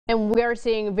And we are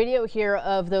seeing video here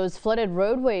of those flooded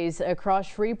roadways across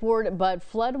Shreveport, but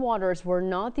floodwaters were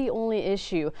not the only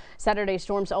issue. Saturday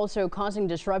storms also causing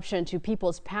disruption to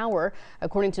people's power.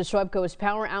 According to SWEPCO's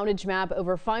power outage map,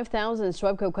 over 5,000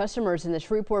 SWEPCO customers in the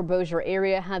Shreveport-Bossier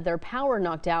area had their power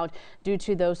knocked out due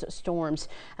to those storms.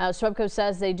 SWEPCO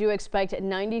says they do expect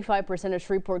 95% of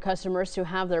Shreveport customers to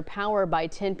have their power by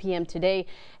 10 p.m. today,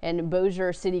 and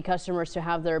Bossier City customers to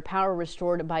have their power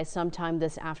restored by sometime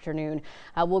this afternoon.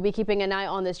 We'll be keeping an eye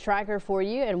on this tracker for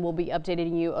you, and we'll be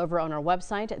updating you over on our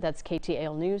website. That's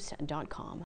ktalnews.com.